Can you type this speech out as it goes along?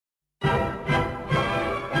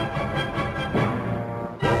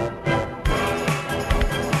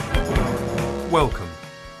Welcome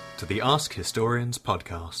to the Ask Historians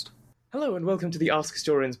podcast. Hello and welcome to the Ask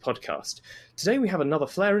Historians podcast. Today we have another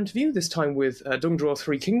Flair interview, this time with Dungdraw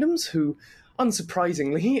Three Kingdoms, who,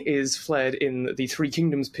 unsurprisingly, is flared in the Three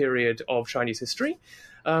Kingdoms period of Chinese history.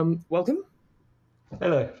 Welcome.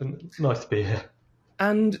 Hello, nice to be here.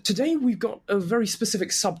 And today we've got a very specific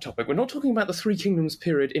subtopic. We're not talking about the Three Kingdoms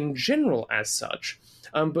period in general as such,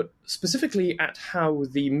 but specifically at how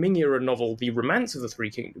the Ming-era novel, The Romance of the Three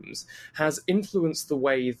Kingdoms, has influenced the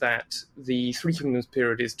way that the Three Kingdoms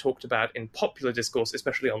period is talked about in popular discourse,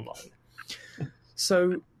 especially online.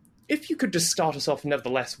 So, if you could just start us off,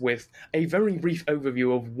 nevertheless, with a very brief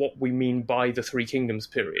overview of what we mean by the Three Kingdoms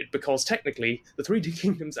period, because technically, the Three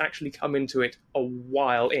Kingdoms actually come into it a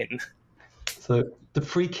while in. So, the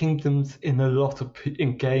Three Kingdoms in a lot of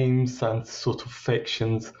in games and sort of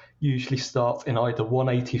fictions usually starts in either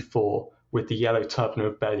 184, with the Yellow Turban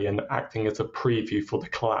Rebellion acting as a preview for the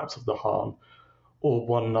collapse of the Han, or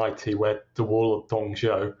 190, where the Wall of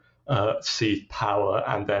Dongzhou seized power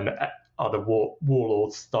and then other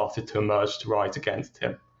warlords started to emerge to rise against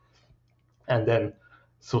him. And then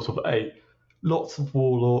sort of lots of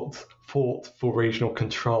warlords fought for regional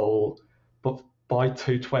control, but by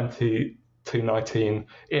 220, 219,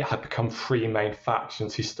 it had become three main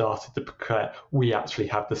factions who started to declare, we are actually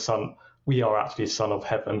the son of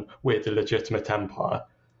heaven, we're the legitimate empire.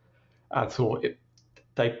 And so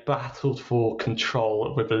they battled for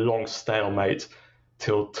control with a long stalemate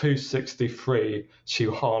till 263,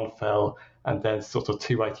 Shu Han fell, and then sort of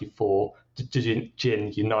 284,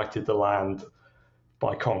 Jin united the land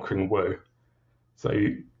by conquering Wu. So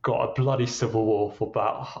you got a bloody civil war for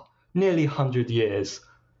about nearly 100 years.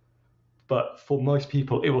 But for most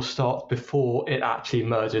people, it will start before it actually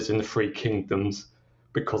emerges in the Three Kingdoms,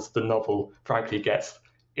 because the novel, frankly,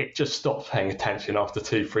 it just stops paying attention after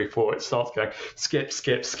 2, 3, 4. It starts going skip,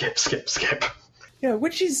 skip, skip, skip, skip. Yeah,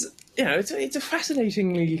 which is, it's a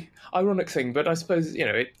fascinatingly ironic thing, but I suppose,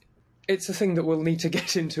 it's a thing that we'll need to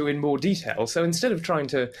get into in more detail. So instead of trying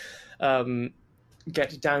to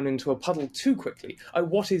get down into a puddle too quickly,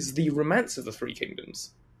 what is the Romance of the Three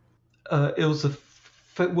Kingdoms? It was a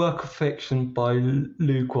work of fiction by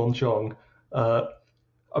Lu Guanzhong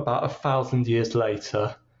about 1,000 years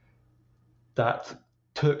later that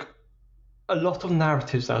took a lot of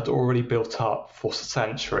narratives that had already built up for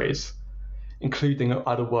centuries, including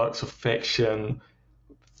other works of fiction,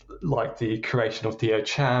 like the creation of Dio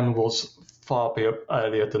Chan was far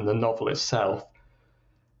earlier than the novel itself.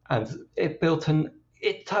 And it turned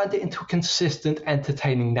it into a consistent,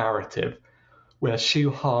 entertaining narrative, where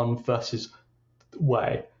Shu Han versus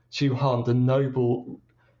Wei. Shu Han, the noble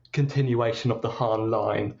continuation of the Han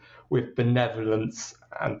line, with benevolence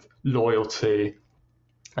and loyalty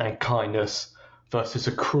and kindness, versus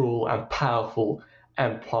a cruel and powerful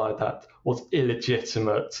empire that was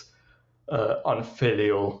illegitimate,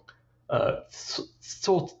 unfilial, and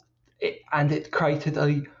it created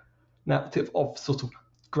a narrative of sort of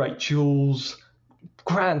great duels,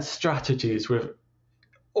 grand strategies with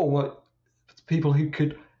almost people who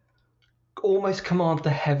could almost command the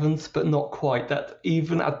heavens, but not quite. That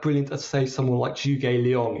even as brilliant as, say, someone like Zhuge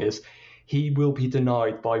Liang is, he will be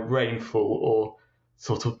denied by rainfall or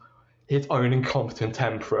sort of his own incompetent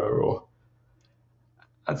emperor.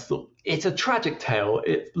 And so it's a tragic tale.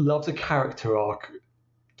 It loves a character arc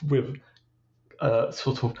with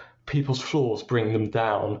sort of people's flaws bring them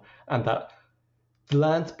down, and that the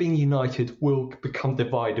land being united will become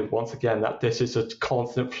divided once again, that this is a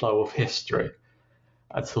constant flow of history.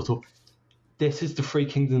 And sort of this is the Three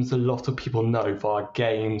Kingdoms a lot of people know via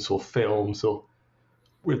games or films, or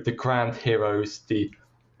with the grand heroes, the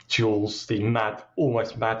duels, the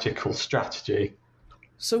almost magical strategy.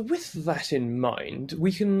 So with that in mind,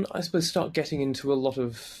 we can, I suppose, start getting into a lot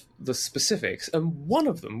of the specifics. And one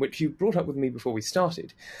of them, which you brought up with me before we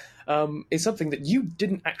started, is something that you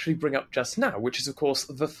didn't actually bring up just now, which is, of course,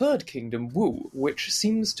 the Third Kingdom, Wu, which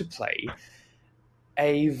seems to play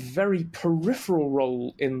a very peripheral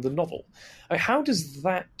role in the novel. How does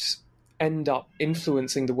that end up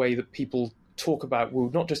influencing the way that people talk about Wu,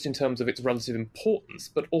 not just in terms of its relative importance,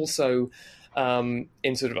 but also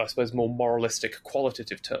in sort of, I suppose, more moralistic,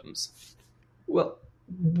 qualitative terms? Well,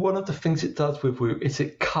 one of the things it does with Wu is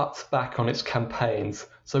it cuts back on its campaigns.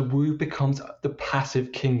 So Wu becomes the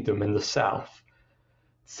passive kingdom in the south.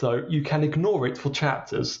 So you can ignore it for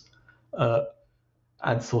chapters,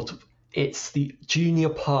 and sort of it's the junior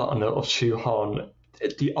partner of Shu Han,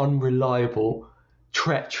 the unreliable,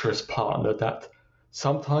 treacherous partner that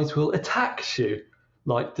sometimes will attack Shu,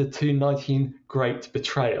 like the 219 Great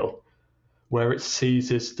Betrayal. where it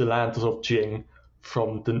seizes the land of Jing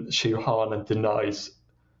from the Shu Han and denies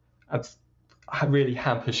and really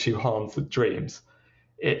hampers Shu Han's dreams.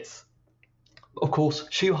 It's, of course,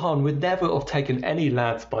 Shu Han would never have taken any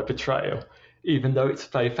lands by betrayal, even though its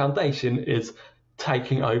very foundation is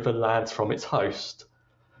taking over lands from its host.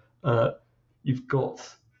 You've got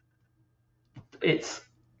it's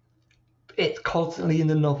constantly in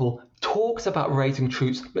the novel talks about raising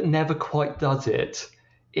troops, but never quite does it.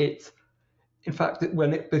 In fact,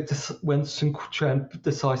 when Sun Quan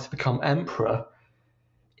decides to become emperor,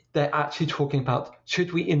 they're actually talking about,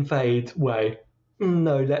 should we invade Wei?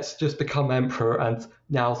 No, let's just become emperor, and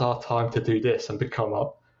now's our time to do this and become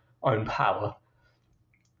our own power.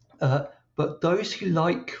 But those who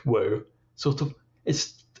like Wu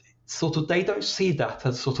they don't see that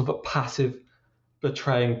as sort of a passive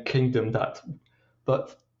betraying kingdom,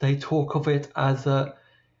 but they talk of it as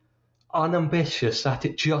unambitious, that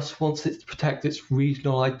it just wants to protect its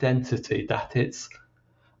regional identity, that it's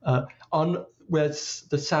whereas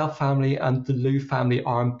the Cao family and the Lu family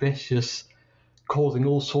are ambitious, causing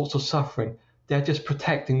all sorts of suffering. They're just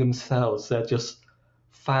protecting themselves. They're just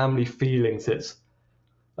family feelings.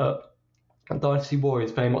 And Dynasty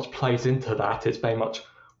Warriors very much plays into that. It's very much,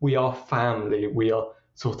 we are family. We are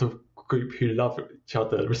sort of group who love each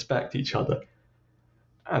other, respect each other,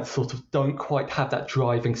 and sort of don't quite have that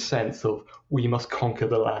driving sense of we must conquer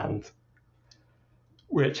the land,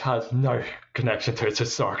 which has no connection to its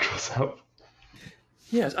historical self.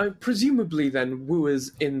 Yes, presumably then Wu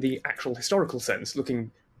is, in the actual historical sense,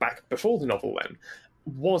 looking back before the novel then,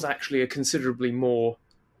 was actually a considerably more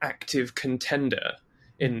active contender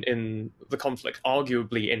in the conflict.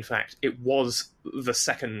 Arguably, in fact, it was the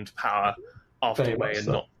second power after Wei and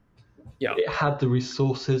not... Yeah. It had the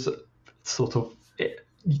resources,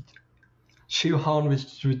 Shu Han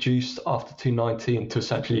was reduced after 219 to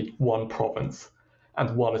essentially one province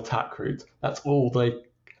and one attack route. That's all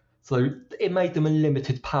so it made them a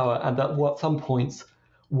limited power, and at some points,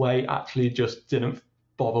 Wei actually just didn't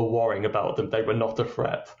bother worrying about them. They were not a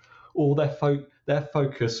threat. All their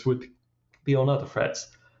focus would be on other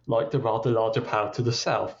threats, like the rather larger power to the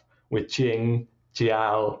south, with Jing,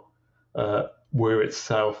 Jiao, Wu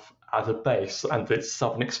itself as a base, and its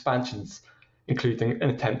southern expansions, including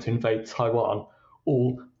an attempt to invade Taiwan,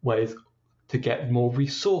 all ways to get more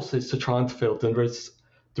resources to try and fill the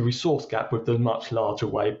resource gap with the much larger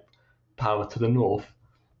Wei power to the north.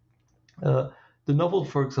 The novel,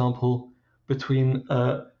 for example, between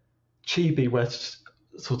Chibi, where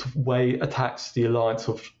sort of Wei attacks the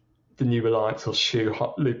new alliance of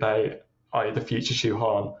Liu Bei, i.e. the future Shu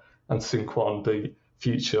Han, and Sun Quan, the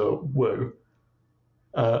future Wu,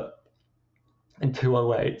 in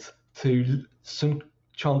 208, to Sun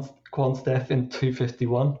Quan's death in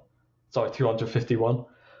 251.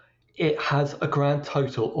 It has a grand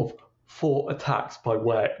total of 4 attacks by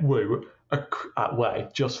Wu at Wei,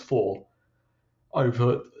 just 4.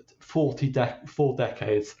 Over 4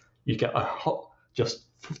 decades, you get just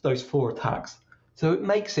those 4 attacks. So it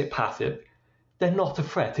makes it passive. They're not a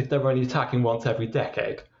threat if they're only attacking once every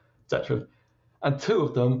decade, etc. And 2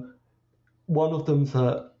 of them, one of them's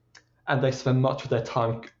and they spend much of their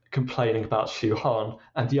time complaining about Shu Han,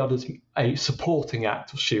 and the other's a supporting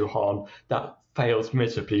act of Shu Han that fails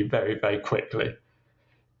miserably very, very quickly.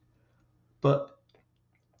 But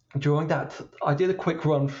during that, I did a quick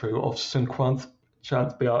run through of Sun Quan's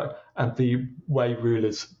and the Wei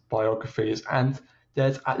rulers' biographies, and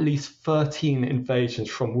there's at least 13 invasions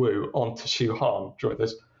from Wu onto Shu Han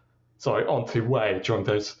onto Wei during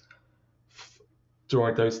those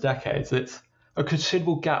decades. It's a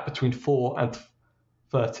considerable gap between 4 and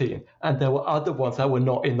 13, and there were other ones that were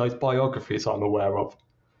not in those biographies I'm aware of.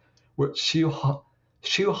 Which Shu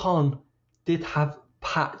Han did have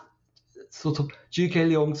Zhuge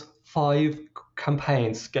Liang's 5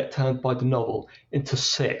 campaigns get turned by the novel into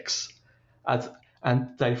 6, and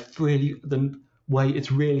the Wei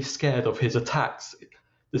is really scared of his attacks,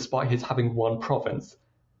 despite his having 1 province,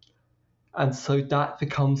 and so that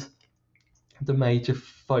becomes the major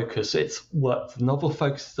focus. It's what the novel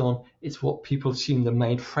focuses on. It's what people assume the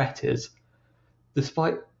main threat is.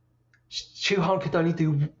 Despite Shu Han could only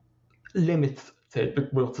do limited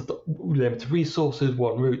resources,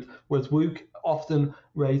 1 route, whereas Wu often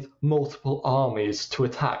raised multiple armies to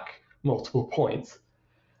attack multiple points.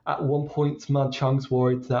 At one point, Manchung's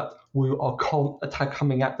worried that Wu are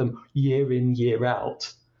coming at them year in, year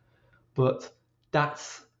out. But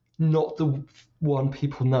that's not the one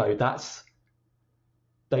people know.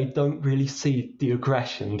 They don't really see the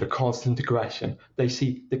aggression, the constant aggression. They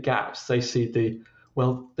see the gaps. They see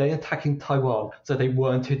they're attacking Taiwan, so they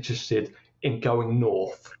weren't interested in going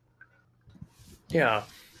north. Yeah,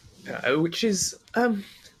 which is a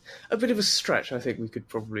bit of a stretch, I think we could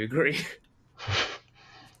probably agree.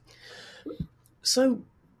 So,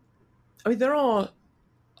 I mean, there are,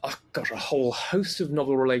 a whole host of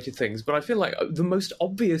novel-related things, but I feel like the most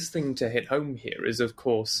obvious thing to hit home here is, of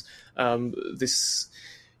course, this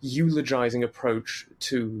eulogizing approach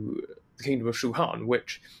to the Kingdom of Shuhan,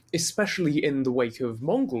 which, especially in the wake of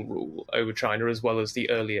Mongol rule over China, as well as the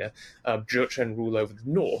earlier Jurchen rule over the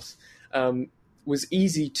north, was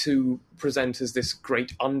easy to present as this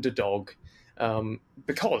great underdog,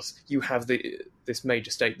 because you have this major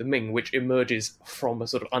state, the Ming, which emerges from a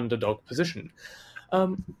sort of underdog position.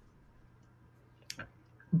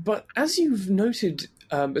 But as you've noted,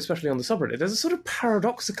 especially on the subreddit, there's a sort of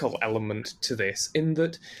paradoxical element to this, in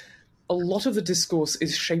that a lot of the discourse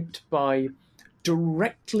is shaped by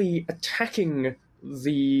directly attacking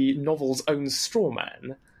the novel's own straw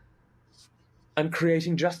man and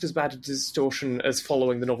creating just as bad a distortion as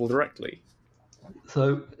following the novel directly.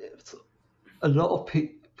 So a lot of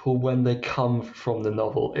people, when they come from the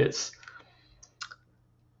novel,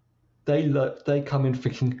 they come in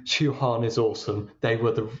thinking Shuhan is awesome. They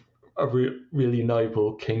were a really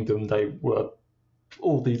noble kingdom. They were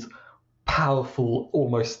all these powerful,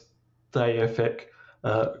 almost deific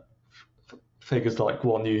figures like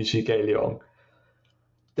Guan Yu, Zhuge Liang.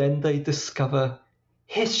 Then they discover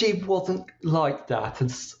history wasn't like that,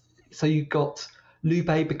 and so you got Liu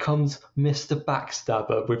Bei becomes Mr.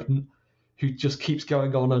 Backstabber, who just keeps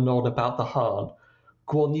going on and on about the Han.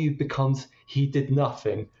 Guan Yu becomes he did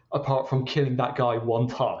nothing apart from killing that guy one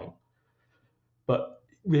time. But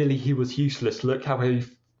really he was useless. Look how he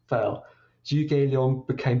fell. Zhuge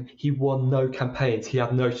Liang he won no campaigns. He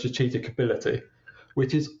had no strategic ability,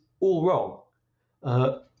 which is all wrong.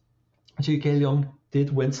 Zhuge Liang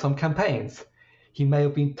did win some campaigns. He may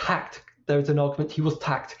have been there's an argument he was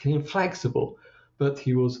tactically inflexible, but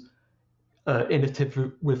he was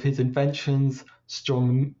innovative with his inventions,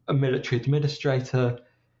 strong a military administrator.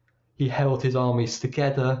 He held his armies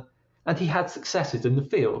together, and he had successes in the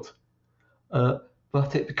field.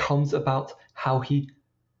 But it becomes about how he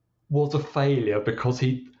was a failure because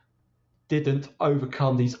he didn't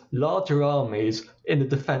overcome these larger armies in a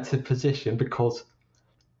defensive position because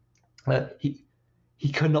he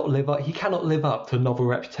cannot live up to a novel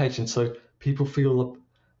reputation. So people feel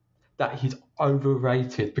that he's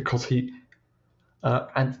overrated because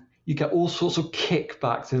and you get all sorts of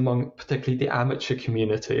kickbacks among particularly the amateur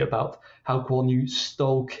community about how Guan Yu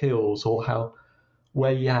stole kills, or how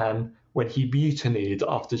Wei Yan, when he mutinied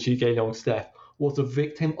after Zhuge Liang's death, was a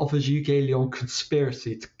victim of a Zhuge Liang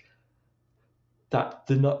conspiracy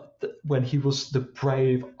when he was the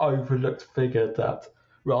brave, overlooked figure that,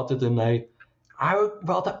 rather than a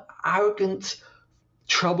rather arrogant,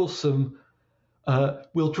 troublesome,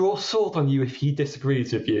 will draw a sword on you if he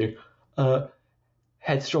disagrees with you,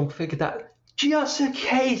 headstrong figure that just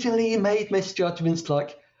occasionally made misjudgments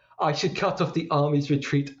like, I should cut off the army's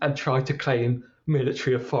retreat and try to claim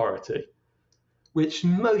military authority, which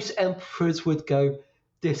most emperors would go,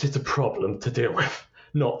 this is a problem to deal with.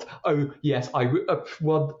 Not, oh yes, I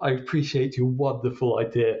appreciate your wonderful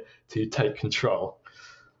idea to take control.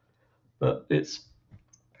 But it's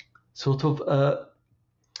sort of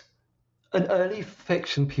an early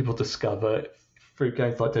fiction people discover through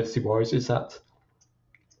games like Dynasty Warriors is that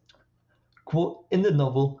in the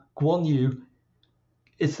novel, Guan Yu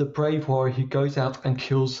is the brave warrior who goes out and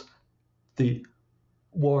kills the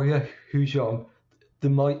warrior Hu Zhong, a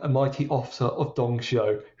mighty officer of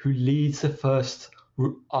Dongzhou, who leads the first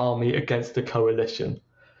army against the coalition.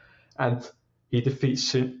 And he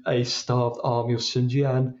defeats a starved army of Sun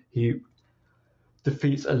Jian. He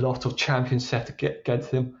defeats a lot of champions set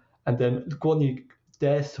against him. And then Guan Yu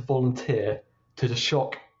dares to volunteer, to the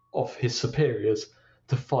shock of his superiors,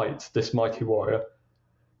 to fight this mighty warrior,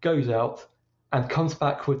 goes out and comes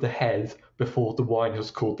back with the head before the wine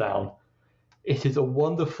has cooled down. It is a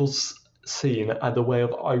wonderful scene and a way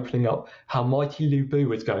of opening up how mighty Liu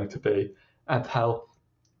Bu is going to be and how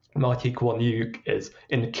mighty Guan Yu is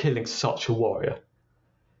in killing such a warrior.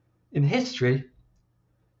 In history,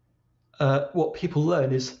 what people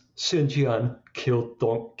learn is Sun Jian killed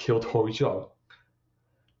Hou Zhong.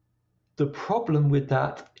 The problem with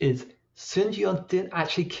that is Sun Jian didn't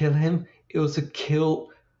actually kill him. It was a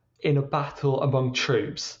kill in a battle among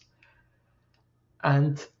troops.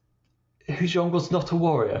 And Hu Zhong was not a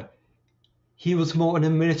warrior. He was more an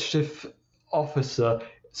administrative officer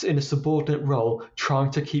in a subordinate role,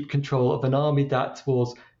 trying to keep control of an army that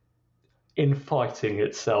was infighting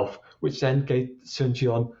itself, which then gave Sun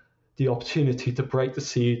Jian the opportunity to break the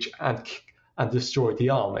siege and destroy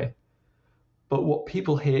the army. But what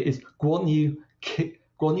people hear is Guan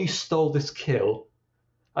Yu stole this kill,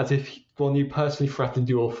 as if Guan Yu personally threatened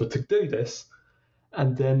the author to do this,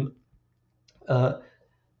 and then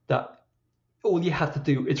that all you have to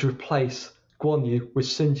do is replace Guan Yu with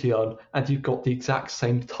Sun Jian, and you've got the exact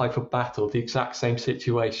same type of battle, the exact same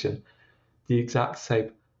situation, the exact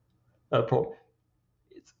same problem.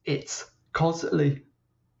 It's constantly,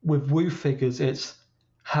 with Wu figures, it's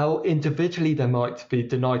how individually they might be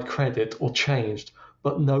denied credit or changed,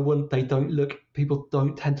 but people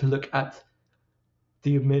don't tend to look at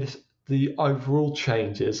the overall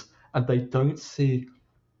changes, and they don't see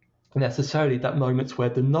necessarily that moments where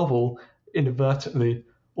the novel inadvertently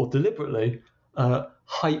or deliberately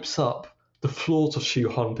hypes up the flaws of Shu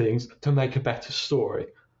Han beings to make a better story.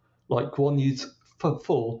 Like Guan Yu's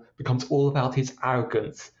fall becomes all about his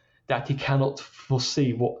arrogance, that he cannot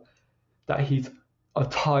foresee that he's a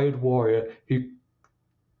tired warrior who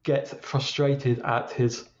gets frustrated at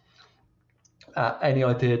any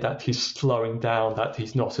idea that he's slowing down, that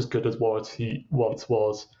he's not as good as what he once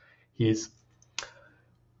was. He's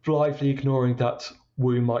blithely ignoring that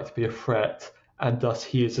Wu might be a threat, and thus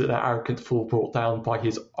he is an arrogant fool brought down by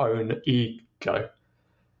his own ego.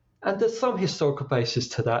 And there's some historical basis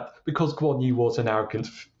to that, because Guan Yu was an arrogant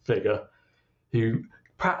figure who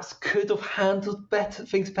perhaps could have handled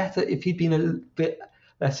things better if he'd been a bit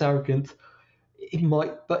less arrogant.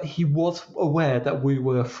 But he was aware that Wu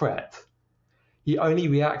were a threat. He only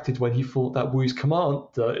reacted when he thought that Wu's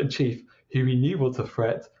commander-in-chief, who he knew was a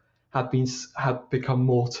threat, had become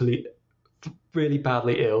really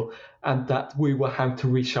badly ill, and that Wu were having to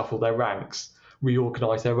reshuffle their ranks,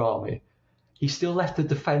 reorganize their army. He still left the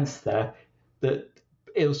defense there. That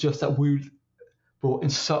it was just that Wu brought in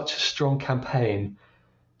such a strong campaign,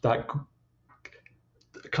 that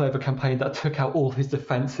clever campaign that took out all his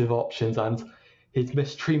defensive options, and his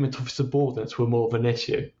mistreatment of subordinates were more of an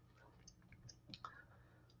issue.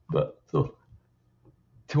 But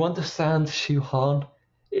to understand Shu Han,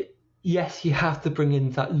 yes, you have to bring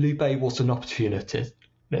in that Liu Bei was an opportunist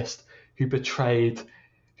who betrayed,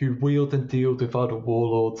 who wheeled and dealed with other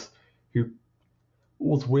warlords, who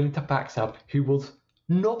was willing to backstab, who was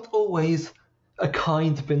not always a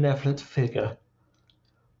kind, benevolent figure.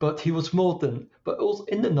 But he was more than. But also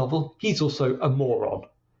in the novel, he's also a moron.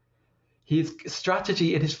 His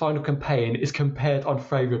strategy in his final campaign is compared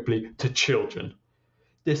unfavorably to children.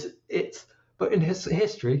 But in his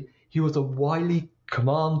history, he was a wily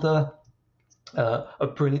commander, a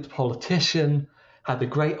brilliant politician, had a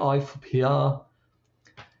great eye for PR.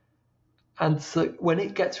 And so when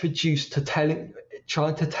it gets reduced to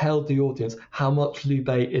trying to tell the audience how much Liu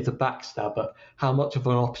Bei is a backstabber, how much of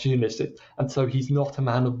an opportunist, and so he's not a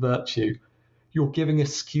man of virtue, you're giving a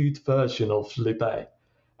skewed version of Liu Bei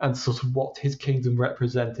and sort of what his kingdom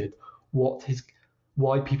represented,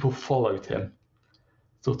 why people followed him.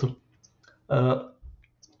 Sort of, I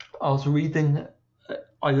was reading.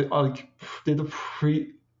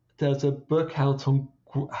 There's a book out on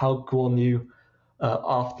how Guan Yu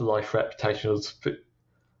afterlife reputation was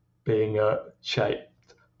being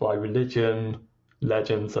shaped by religion,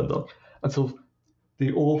 legends, and so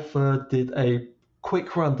the author did a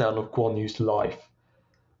quick rundown of Guan Yu's life,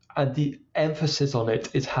 and the emphasis on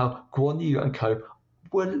it is how Guan Yu and co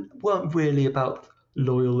weren't really about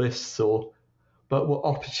loyalists but were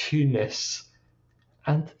opportunists,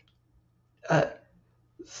 and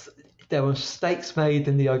there were mistakes made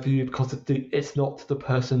in the overview because it's not the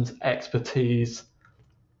person's expertise.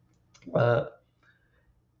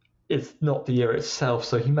 It's not the year itself,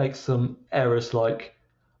 so he makes some errors like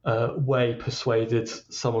Wei persuaded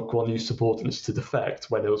some of Guan Yu's subordinates to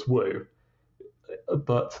defect when it was Wu.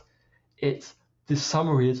 But the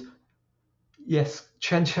summary is, yes,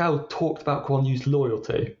 Chen Qiao talked about Guan Yu's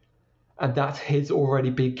loyalty, and that he's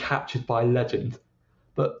already been captured by legend.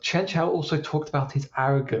 But Chen Qiao also talked about his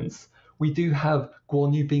arrogance. We do have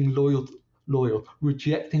Guan Yu being loyal,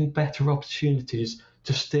 rejecting better opportunities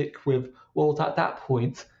to stick with what was at that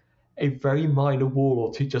point a very minor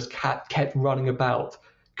warlord who just kept running about,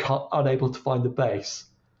 unable to find a base.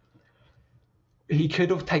 He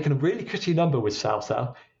could have taken a really cushy number with Cao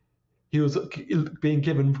Cao. He was being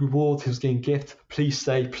given rewards, he was getting gifts, please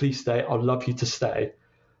stay, I'd love you to stay.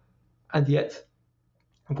 And yet,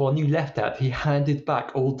 Guan Yu left that, he handed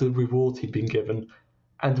back all the rewards he'd been given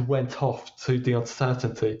and went off to the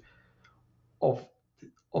uncertainty of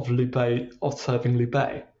Liu Bei, of serving Liu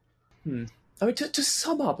Bei. I mean, to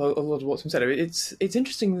sum up a lot of what's been said, it's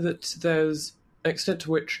interesting that there's an extent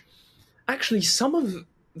to which actually some of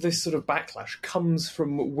this sort of backlash comes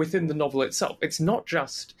from within the novel itself. It's not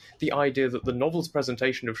just the idea that the novel's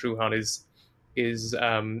presentation of Shu Han is is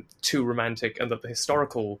too romantic and that the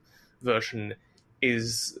historical version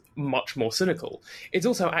is much more cynical. It's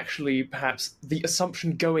also actually perhaps the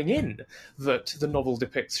assumption going in that the novel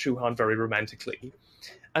depicts Shu Han very romantically,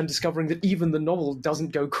 and discovering that even the novel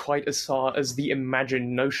doesn't go quite as far as the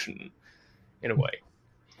imagined notion, in a way.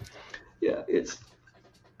 Yeah, it's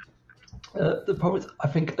the problem is, I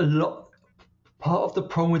think part of the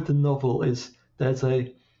problem with the novel is there's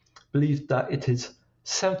a belief that it is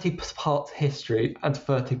 70 parts history and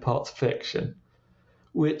 30 parts fiction,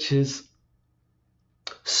 which is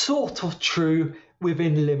sort of true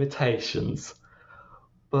within limitations,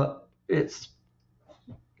 but it's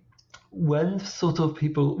when sort of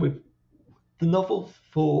people with the novel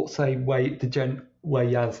for, say, Wei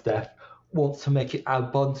Yan's death wants to make it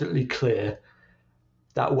abundantly clear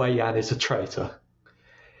that Wei Yan is a traitor.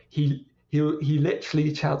 He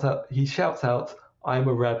literally shouts out, "I am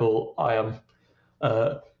a rebel. I am."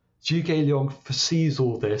 Zhuge Liang foresees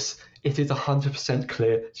all this. It is 100%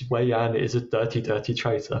 clear Wei Yan is a dirty, dirty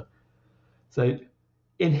traitor. So,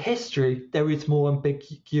 in history, there is more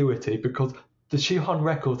ambiguity because the Shu Han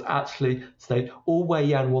records actually state all Wei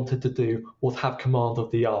Yan wanted to do was have command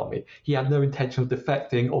of the army. He had no intention of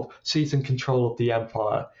defecting or seizing control of the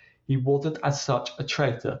empire. He wasn't, as such, a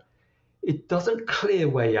traitor. It doesn't clear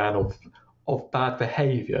Wei Yan of bad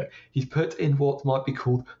behaviour. He's put in what might be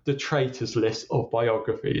called the traitors list of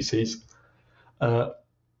biographies.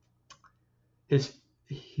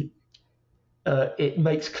 It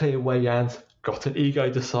makes clear Wei Yan's got an ego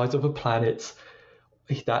the size of a planet,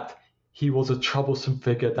 that he was a troublesome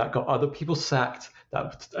figure that got other people sacked,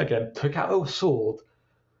 that, again, took out a sword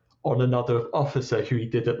on another officer who he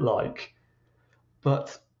didn't like.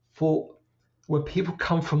 But when people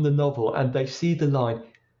come from the novel and they see the line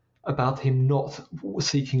about him not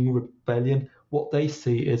seeking rebellion, what they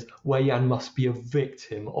see is Wei Yan must be a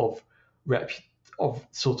victim of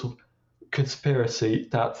sort of conspiracy,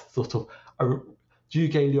 that sort of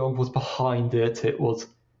Zhuge Liang was behind it. It was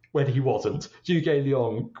when he wasn't. Zhuge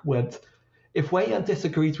Liang went, "If Wei Yan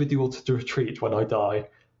disagrees with the order to retreat when I die,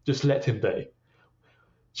 just let him be."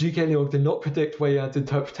 Zhuge Liang did not predict Wei Yan's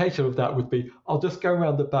interpretation of that would be, "I'll just go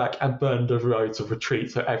around the back and burn the roads of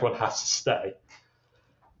retreat so everyone has to stay."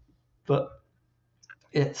 But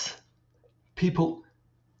people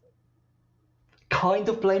kind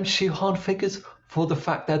of blame Shu Han figures for the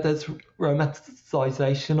fact that there's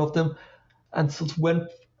romanticization of them, and sort of when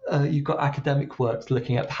you've got academic works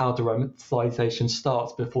looking at how the romanticization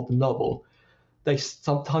starts before the novel, they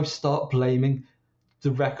sometimes start blaming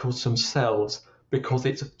the records themselves because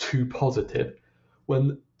it's too positive.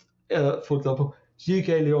 When, for example, Chen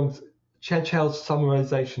Chao's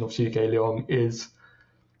summarization of Zhuge Liang is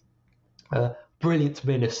brilliant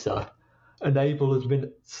minister, Abel has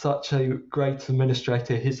been such a great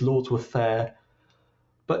administrator, his laws were fair,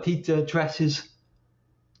 but he addresses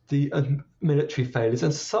the military failures,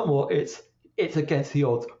 and somewhat it's against the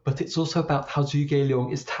odds, but it's also about how Zhuge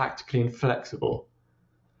Liang is tactically inflexible.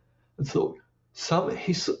 And so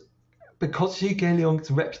because Zhuge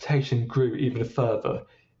Liang's reputation grew even further,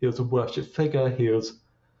 he was a worshipped figure, he was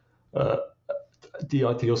the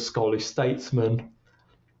ideal scholarly statesman.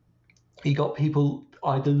 He got people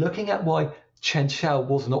either looking at why Chen Shao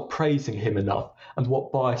was not praising him enough and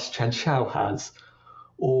what bias Chen Shao has,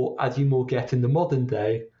 or as you more get in the modern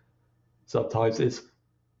day, sometimes it's,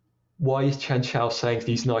 why is Chen Shao saying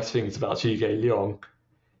these nice things about Zhuge Liang?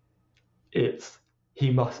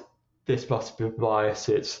 This must be bias.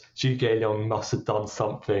 It's Zhuge Liang must have done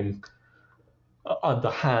something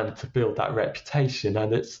underhand to build that reputation,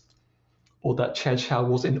 or that Chen Shao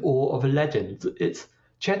was in awe of a legend.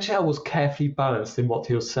 Chen Shao was carefully balanced in what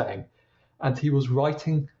he was saying, and he was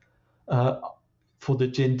writing for the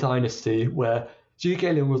Jin dynasty, where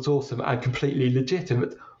Zhuge Liang was awesome and completely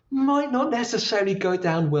legitimate, might not necessarily go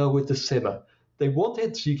down well with the Sima. They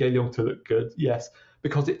wanted Zhuge Liang to look good, yes,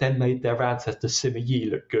 because it then made their ancestor Sima Yi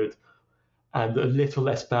look good, and a little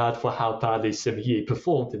less bad for how badly Sima Yi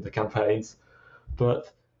performed in the campaigns.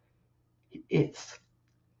 But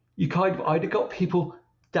you kind of either got people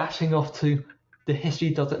dashing off to the history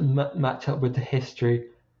doesn't match up with the history.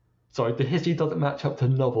 Sorry, the history doesn't match up to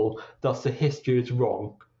the novel, thus the history is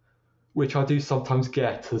wrong, which I do sometimes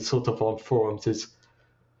get as sort of on forums is,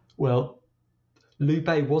 well, Liu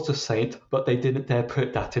Bei was a saint, but they didn't dare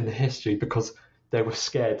put that in the history because they were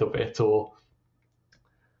scared of it, or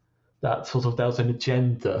that sort of there was an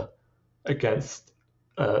agenda against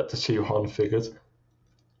the Shu Han figures,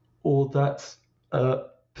 or that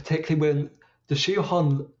particularly when the Shu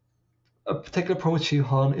Han, a particular problem with Shu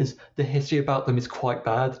Han is the history about them is quite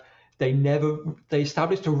bad. They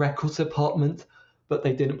established a records department, but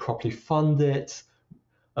they didn't properly fund it.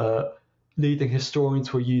 Leading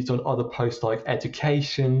historians were used on other posts like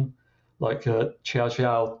education, like Chia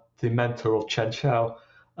Zhao, the mentor of Chen Xiao,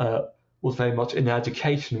 was very much in an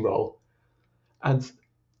education role. And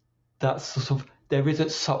that's sort of, there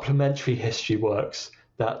isn't supplementary history works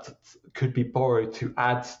that could be borrowed to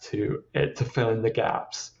add to it to fill in the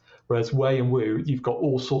gaps. Whereas Wei and Wu, you've got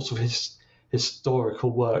all sorts of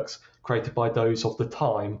historical works created by those of the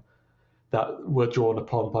time that were drawn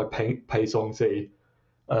upon by Pei Zongzi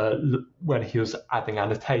when he was adding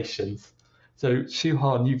annotations. So Xu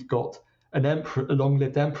Han, you've got a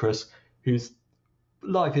long-lived empress whose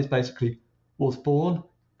life is basically was born,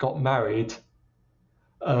 got married,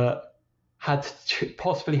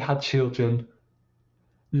 possibly had children,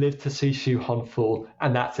 lived to see Xu Han fall,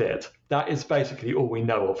 and that's it. That is basically all we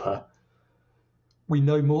know of her. We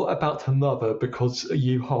know more about her mother because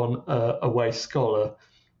Yu Han, a Wei scholar,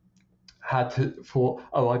 had thought,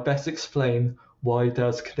 I best explain why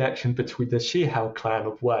there's a connection between the Shihao clan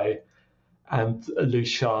of Wei and Lu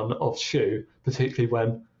Shan of Shu, particularly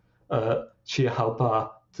when Shihao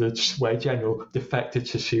Ba, the Wei general, defected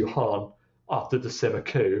to Xu Han after the Sima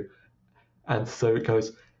coup. And so it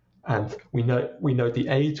goes, and we know the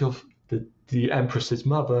age of the empress's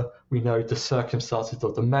mother, we know the circumstances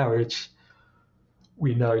of the marriage,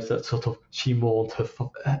 we know that sort of she mourned her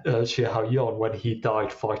Shihao Yon when he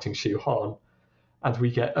died fighting Xu Han, and we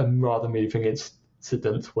get a rather moving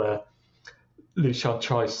incident where Lu Shan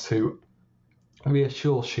tries to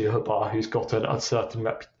reassure Xu Ba, who's got an uncertain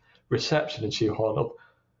reception in Xu Han,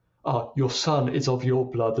 of your son is of your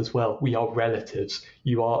blood as well. We are relatives.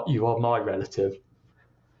 You are my relative.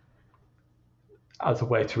 As a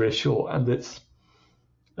way to reassure, and it's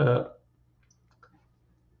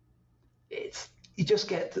you just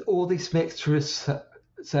get all these mixed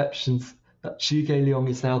receptions that Zhuge Liang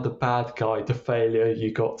is now the bad guy, the failure.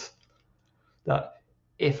 You got that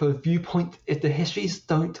if the histories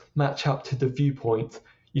don't match up to the viewpoint,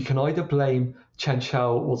 you can either blame Chen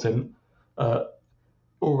Xiao was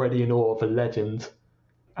already in awe of a legend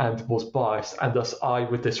and was biased, and thus I,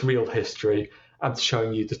 with this real history, am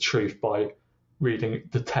showing you the truth by reading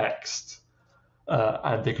the text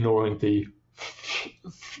and ignoring the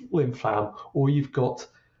flim-flam, or you've got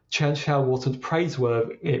Chen Xiao wasn't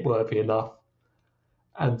praiseworthy enough,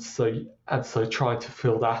 and so trying to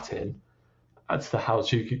fill that in as to how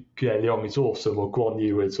Zhuge Liang is awesome or Guan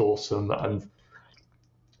Yu is awesome, and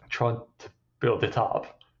trying to build it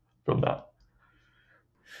up from that.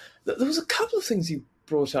 There was a couple of things you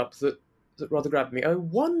brought up that rather grabbed me.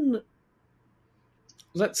 One,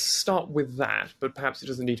 let's start with that, but perhaps it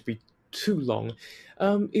doesn't need to be too long,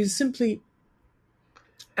 is simply,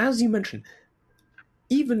 as you mentioned,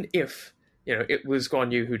 even if it was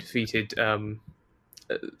Guan Yu who defeated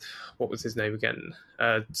what was his name again,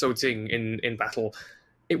 Zhou Jing in battle,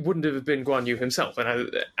 it wouldn't have been Guan Yu himself, and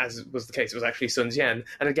as was the case, it was actually Sun Jian,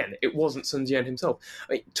 and again, it wasn't Sun Jian himself.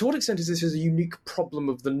 I mean, to what extent is this a unique problem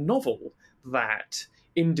of the novel that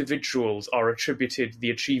individuals are attributed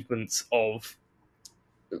the achievements of,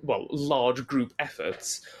 well, large group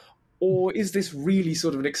efforts, or is this really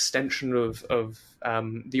sort of an extension of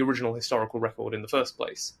the original historical record in the first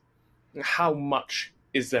place? How much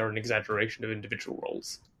is there an exaggeration of individual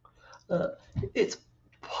roles? It's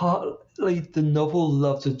partly the novel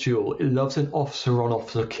loves a duel. It loves an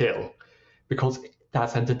officer-on-officer kill because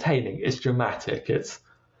that's entertaining. It's dramatic.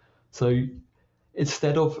 So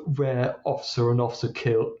instead of rare officer-on-officer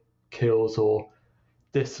kills or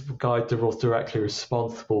this guy was directly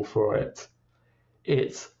responsible for it,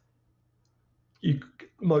 a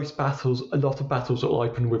lot of battles will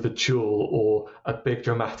open with a duel or a big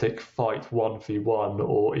dramatic fight 1v1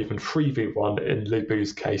 or even 3v1 in Lu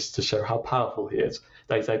Bu's case to show how powerful he is.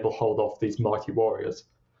 He's able to hold off these mighty warriors.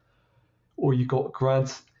 Or you got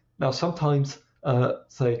now sometimes,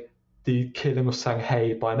 say, the killing of Sang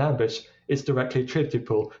He by an ambush is directly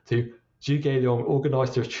attributable to Zhuge Liang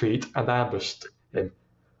organised a retreat and ambushed him.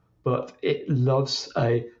 But it loves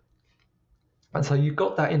and so you've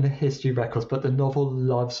got that in the history records, but the novel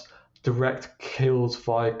loves direct kills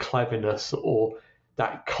via cleverness or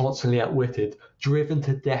that constantly outwitted, driven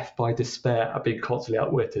to death by despair at being constantly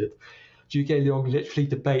outwitted. Zhuge Liang literally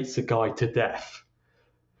debates a guy to death.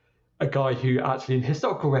 A guy who actually in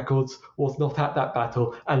historical records was not at that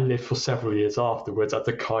battle and lived for several years afterwards as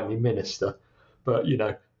a kindly minister. But,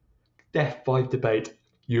 death by debate,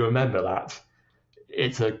 you remember that.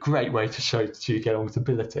 It's a great way to show Zhuge Liang's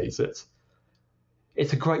abilities.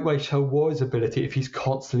 It's a great way to show warrior's ability if he's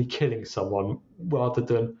constantly killing someone, rather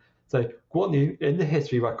than, say, Guan Yu in the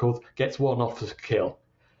history record gets one officer kill.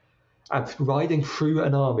 And riding through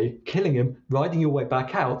an army, killing him, riding your way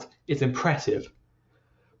back out is impressive.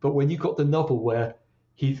 But when you've got the novel where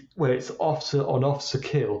it's officer on officer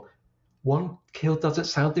kill, one kill doesn't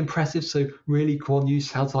sound impressive, so really Guan Yu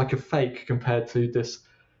sounds like a fake compared to this.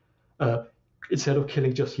 Instead of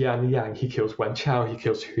killing just Yan Yang, he kills Wen Chao, he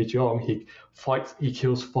kills Hu Zhong, he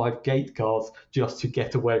kills 5 gate guards just to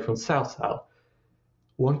get away from Cao Cao.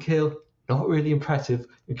 One kill, not really impressive,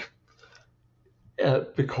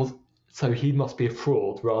 because so he must be a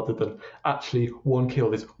fraud rather than actually one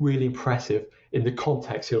kill is really impressive in the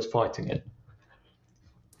context he was fighting in.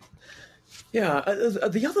 Yeah,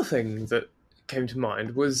 the other thing that came to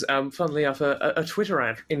mind was, funnily enough, a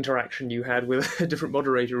Twitter interaction you had with a different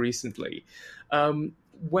moderator recently,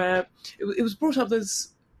 where it was brought up there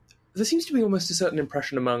seems to be almost a certain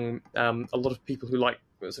impression among a lot of people who like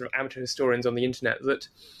sort of amateur historians on the internet that,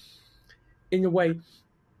 in a way,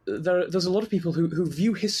 there's a lot of people who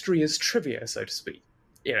view history as trivia, so to speak.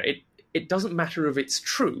 You know, it doesn't matter if it's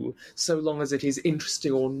true, so long as it is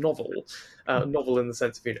interesting or novel. Novel in the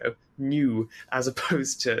sense of, new, as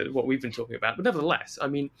opposed to what we've been talking about. But nevertheless, I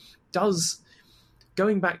mean,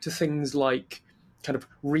 going back to things like kind of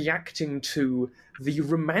reacting to the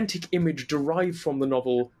romantic image derived from the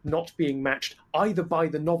novel not being matched either by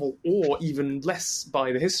the novel or even less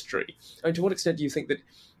by the history, I mean, to what extent do you think that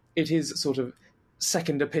it is sort of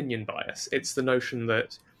second opinion bias? It's the notion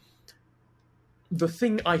that the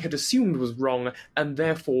thing I had assumed was wrong, and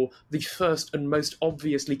therefore the first and most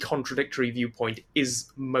obviously contradictory viewpoint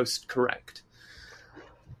is most correct.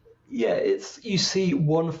 Yeah, you see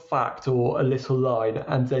one fact or a little line,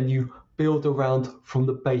 and then you build around from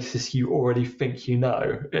the basis you already think you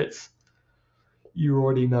know. You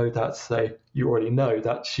already know that Xu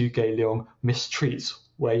Geiliang mistreats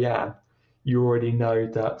Wei Yan. You already know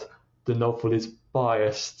that the novel is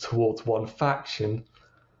biased towards one faction,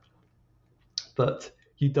 but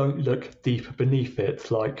you don't look deeper beneath it,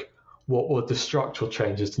 like what were the structural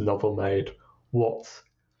changes the novel made?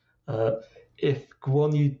 If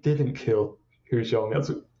Guan Yu didn't kill Hu Zhong,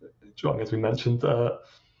 as we mentioned,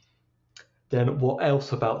 then what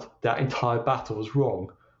else about that entire battle was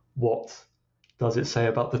wrong? What does it say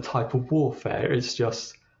about the type of warfare? It's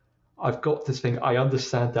just, I've got this thing, I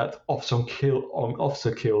understand that officer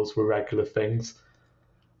kills were regular things.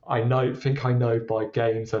 I think I know by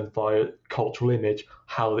games and by cultural image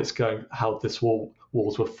how this wars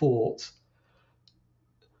were fought.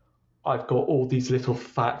 I've got all these little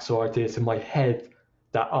facts or ideas in my head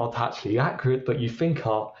that aren't actually accurate, but you think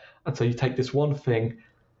are, and so you take this one thing,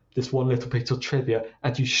 this one little bit of trivia,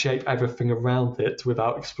 and you shape everything around it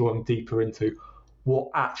without exploring deeper into what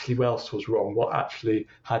actually else was wrong, what actually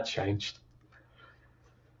had changed.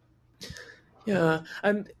 Yeah,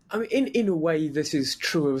 and I mean, in a way, this is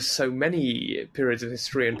true of so many periods of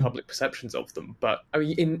history and public perceptions of them. But I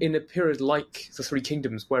mean, in a period like the Three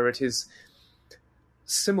Kingdoms, where it is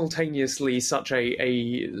simultaneously such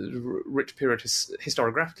a rich period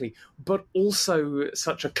historiographically, but also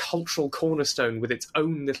such a cultural cornerstone with its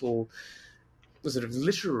own little sort of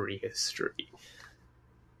literary history,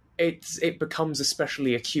 it becomes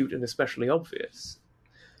especially acute and especially obvious.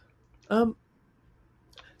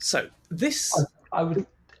 So this,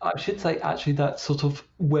 I should say actually that sort of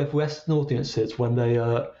with Western audiences, when they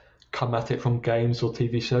come at it from games or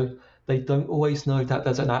TV shows, they don't always know that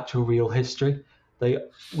there's an actual real history.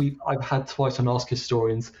 I've had twice on Ask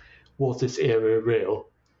Historians, was this era real?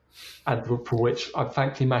 And for which I've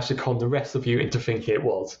thankfully managed to con the rest of you into thinking it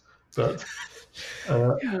was. But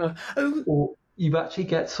or you actually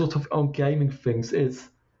get sort of on gaming things is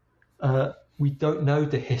we don't know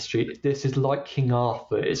the history. This is like King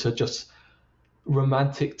Arthur. It's just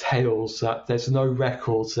romantic tales that there's no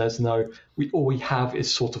records. All we have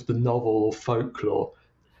is sort of the novel or folklore.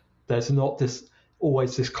 There's not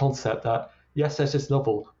always this concept that yes, there's this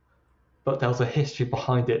novel, but there was a history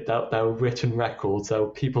behind it. That there were written records. There were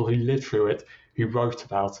people who lived through it, who wrote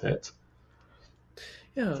about it.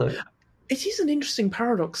 Yeah, so, it is an interesting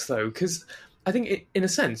paradox though, because I think in a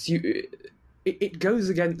sense it goes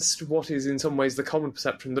against what is in some ways the common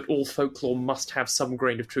perception that all folklore must have some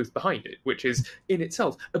grain of truth behind it, which is in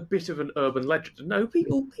itself a bit of an urban legend. No,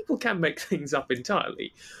 people can make things up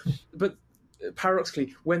entirely. But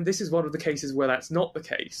paradoxically, when this is one of the cases where that's not the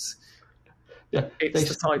case, it's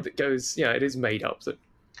the side that goes, it is made up.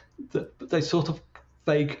 They sort of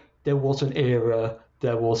there was an era,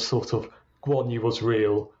 there was sort of Guan Yu was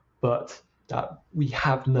real, but that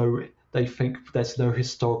they think there's no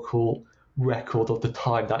historical record of the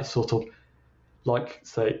time that is sort of like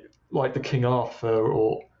the King Arthur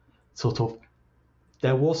or sort of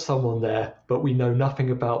there was someone there, but we know nothing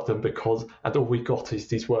about them and all we got is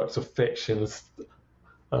these works of fictions.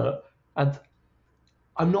 And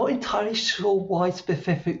I'm not entirely sure why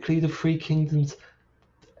specifically the Three Kingdoms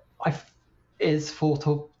is thought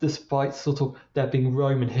of, despite sort of there being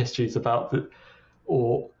Roman histories about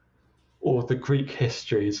or the Greek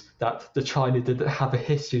histories, that the China didn't have a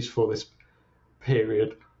histories for this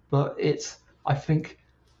period. But I think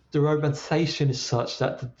the romanization is such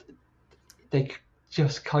that they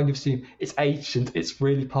just kind of seem it's ancient, it's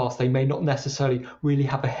really past. They may not necessarily really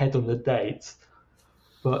have a head on the dates,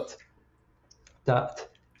 but that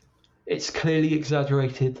it's clearly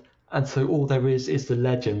exaggerated, and so all there is the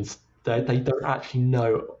legends. They don't actually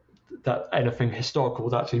know that anything historical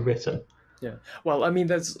was actually written. Yeah. Well, I mean,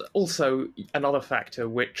 there's also another factor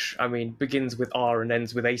which, I mean, begins with R and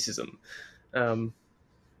ends with acism.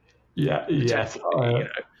 Yes.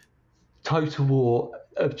 Total War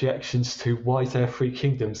objections to why is there a Three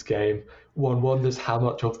Kingdoms game? One wonders how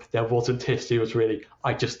much of there wasn't history was really,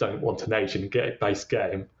 I just don't want an Asian-based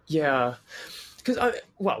game. Yeah. Because,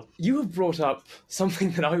 you have brought up something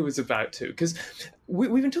that I was about to, because we've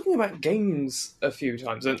been talking about games a few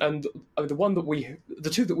times, and the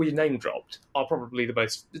two that we name dropped are probably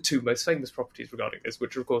the two most famous properties regarding this,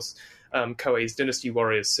 which are, of course, Koei's Dynasty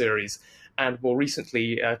Warriors series, and more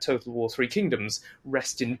recently, Total War Three Kingdoms,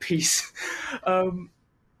 rest in peace.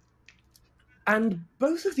 And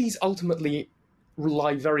both of these ultimately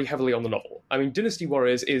rely very heavily on the novel. I mean, Dynasty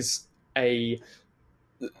Warriors is a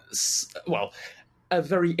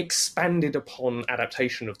very expanded upon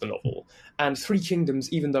adaptation of the novel. And Three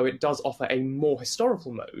Kingdoms, even though it does offer a more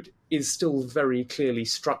historical mode, is still very clearly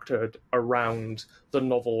structured around the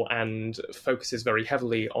novel and focuses very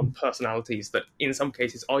heavily on personalities that, in some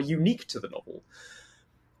cases, are unique to the novel.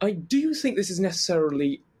 Do you think this is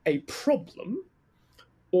necessarily a problem?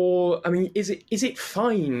 Or, I mean, is it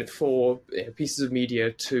fine for pieces of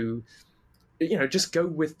media to just go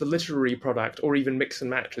with the literary product or even mix and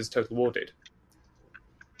match as Total War did?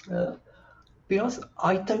 Be honest,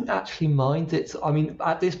 I don't actually mind it. I mean,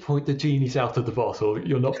 at this point, the genie's out of the bottle.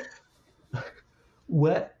 You're not...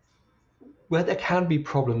 Where there can be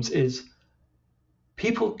problems is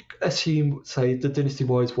people assume, say, the Dynasty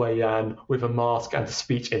Warriors Wei Yan with a mask and a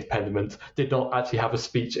speech impediment did not actually have a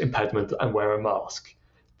speech impediment and wear a mask.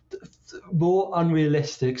 More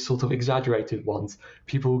unrealistic, sort of exaggerated ones,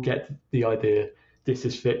 people get the idea this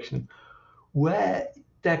is fiction. Where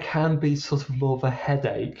there can be sort of more of a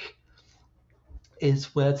headache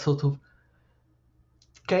is where sort of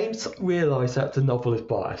games realise that the novel is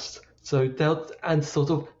biased. So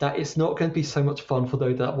that it's not going to be so much fun for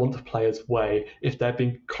those that want to play as Wei if they're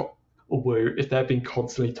being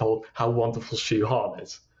constantly told how wonderful Shu Han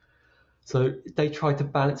is. So they try to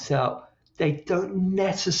balance it out. They don't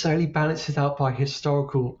necessarily balance it out by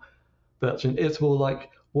historical version. It's more like,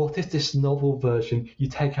 what if this novel version, you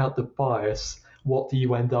take out the bias, what do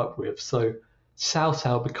you end up with? So Cao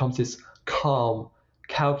Cao becomes this calm,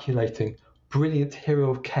 calculating, brilliant hero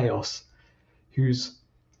of chaos who's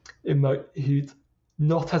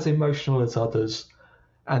not as emotional as others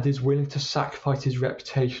and is willing to sacrifice his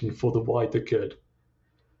reputation for the wider good.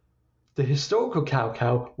 The historical Cao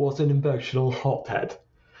Cao was an emotional hothead.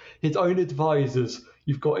 His own advisors,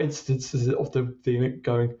 you've got instances of them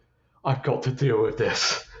going, I've got to deal with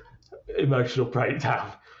this emotional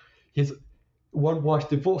breakdown. His one wife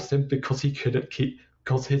divorced him because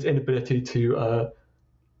his inability to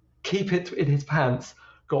keep it in his pants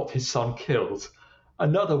got his son killed.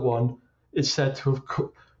 Another one is said to have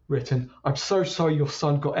written, I'm so sorry your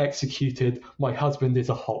son got executed, my husband is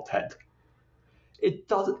a hothead.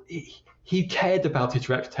 He cared about his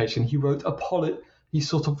reputation. He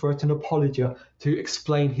sort of wrote an apologia to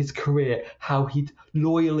explain his career, how he'd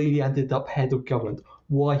loyally ended up head of government,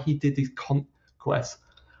 why he did his conquest.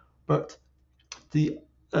 But the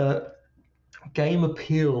game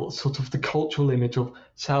appeal, sort of the cultural image of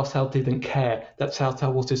Cao Cao didn't care, that Cao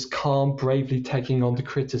Cao was this calm, bravely taking on the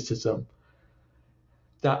criticism.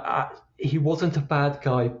 That he wasn't a bad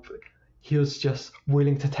guy, but he was just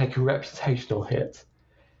willing to take a reputational hit.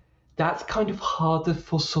 That's kind of harder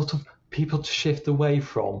for sort of people to shift away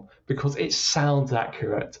from because it sounds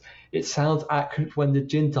accurate. It sounds accurate when the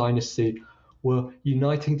Jin dynasty were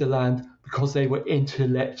uniting the land because they were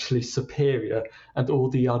intellectually superior and all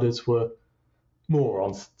the others were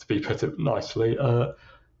morons, to be put it nicely. The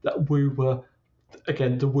Wu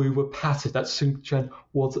were passive. That Sun Quan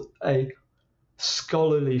was a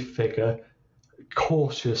scholarly figure,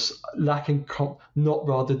 cautious, lacking not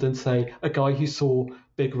rather than, say, a guy who saw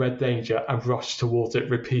big red danger and rushed towards it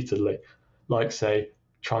repeatedly, like, say,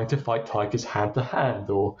 trying to fight tigers hand to hand,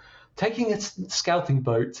 or taking a scouting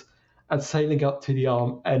boat and sailing up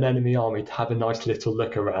to an enemy army to have a nice little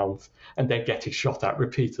look around, and then getting shot at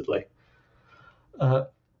repeatedly.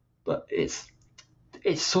 But it's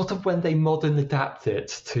sort of when they modern adapt it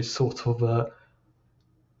to sort of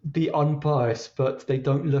be unbiased, but they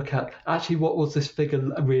don't look at actually what was this figure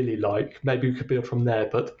really like. Maybe we could build from there,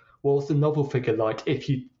 but what was the novel figure like if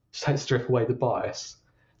you strip away the bias?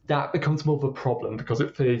 That becomes more of a problem because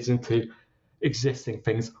it feeds into existing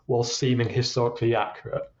things while seeming historically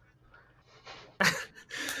accurate.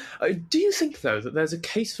 Do you think, though, that there's a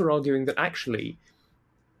case for arguing that actually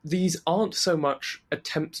these aren't so much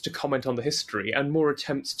attempts to comment on the history and more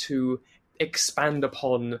attempts to expand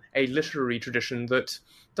upon a literary tradition that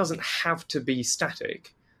doesn't have to be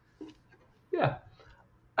static? Yeah.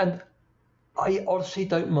 And I honestly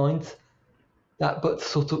don't mind that, but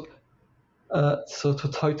sort of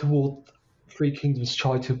Total War Three Kingdoms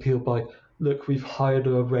try to appeal by, look, we've hired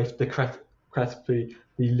the Crespi,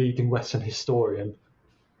 the leading Western historian,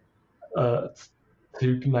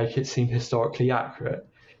 to make it seem historically accurate.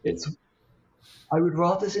 I would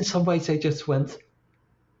rather, in some ways, they just went,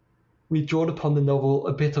 we drawn upon the novel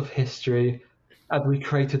a bit of history, and we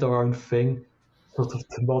created our own thing, sort of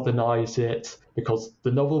to modernize it, because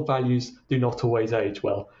the novel values do not always age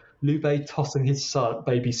well. Liu Bei tossing his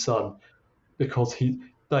baby son because they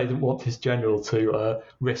didn't want his general to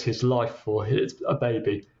risk his life for a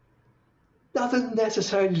baby doesn't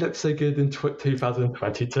necessarily look so good in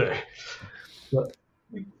 2022. But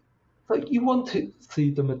you want to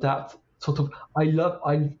see them adapt. Sort of,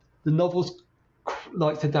 the novels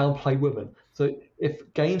like to downplay women. So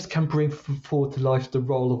if games can bring forward to life the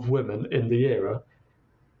role of women in the era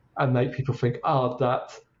and make people think,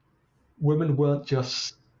 that women weren't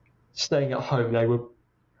just staying at home. They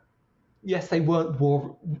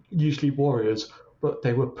weren't usually warriors, but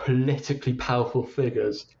they were politically powerful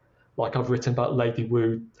figures. Like I've written about Lady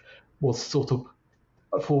Wu, was sort of,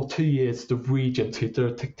 for 2 years, the regent who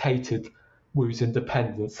dictated Wu's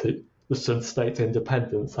independence, the Sun State's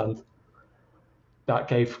independence, and that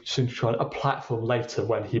gave Sun Quan a platform later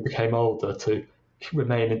when he became older to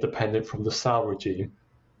remain independent from the Cao regime.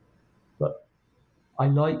 But I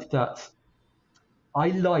like that. I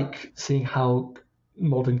like seeing how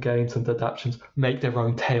modern games and adaptations make their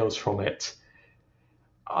own tales from it.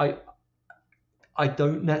 I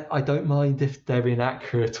don't mind if they're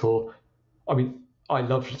inaccurate I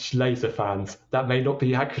love laser fans. That may not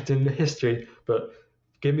be accurate in the history, but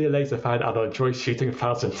give me a laser fan and I'll enjoy shooting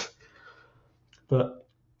 1,000. But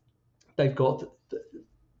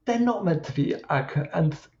they're not meant to be accurate,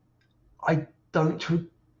 and I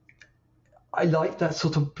like that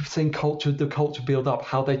sort of seeing the culture build up,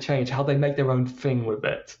 how they change, how they make their own thing with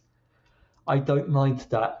it. I don't mind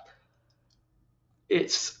that.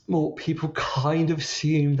 It's more, people kind of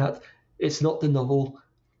assume that it's not the novel,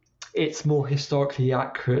 it's more historically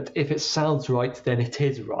accurate. If it sounds right, then it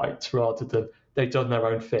is right, rather than they've done their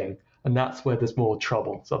own thing. And that's where there's more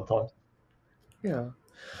trouble sometimes. Yeah.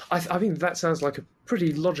 I mean, that sounds like a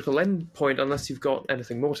pretty logical end point, unless you've got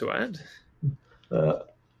anything more to add.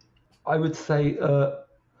 I would say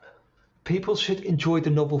people should enjoy the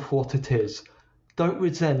novel for what it is. Don't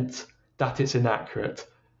resent that it's inaccurate.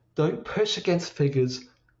 Don't push against figures.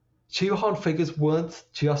 Shuhan figures weren't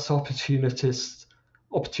just opportunists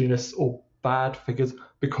or bad figures,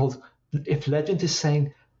 because if legend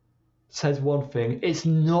says one thing, it's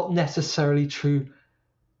not necessarily true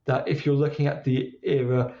that if you're looking at the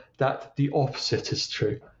era that the opposite is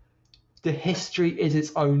true. The history is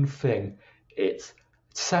its own thing.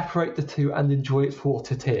 Separate the two and enjoy it for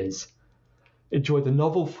what it is. Enjoy the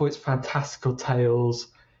novel for its fantastical tales.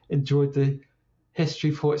 Enjoy the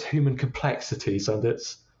history for its human complexities and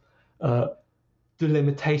its the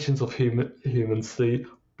limitations of humans, the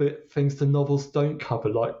things the novels don't cover,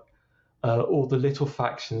 like all the little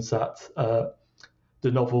factions that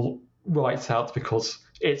the novel writes out because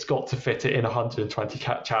it's got to fit it in 120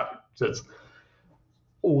 chapters.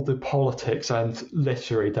 All the politics and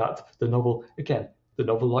literary that the novel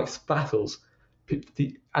likes battles,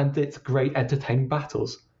 and it's great entertaining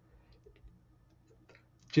battles.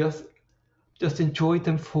 Just enjoy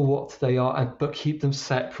them for what they are, but keep them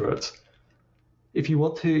separate. If you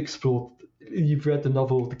want to explore, you've read the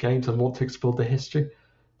novel, the games, and want to explore the history,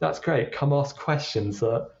 that's great. Come ask questions,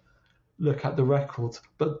 look at the records,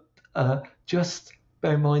 but just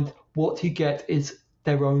bear in mind what you get is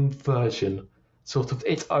their own version, sort of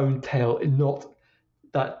its own tale, not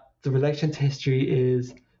that the relation to history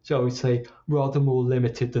is, shall we say, rather more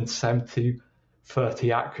limited than 70-30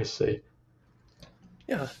 accuracy.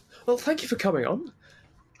 Yeah. Well, thank you for coming on.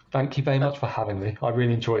 Thank you very much for having me. I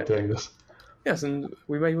really enjoyed doing this. Yes, and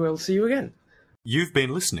we may well see you again. You've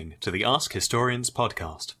been listening to the Ask Historians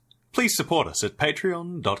podcast. Please support us at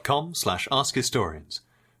patreon.com/AskHistorians.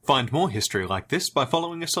 Find more history like this by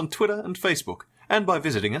following us on Twitter and Facebook, and by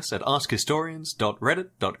visiting us at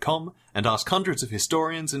askhistorians.reddit.com and ask hundreds of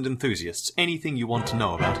historians and enthusiasts anything you want to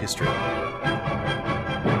know about history.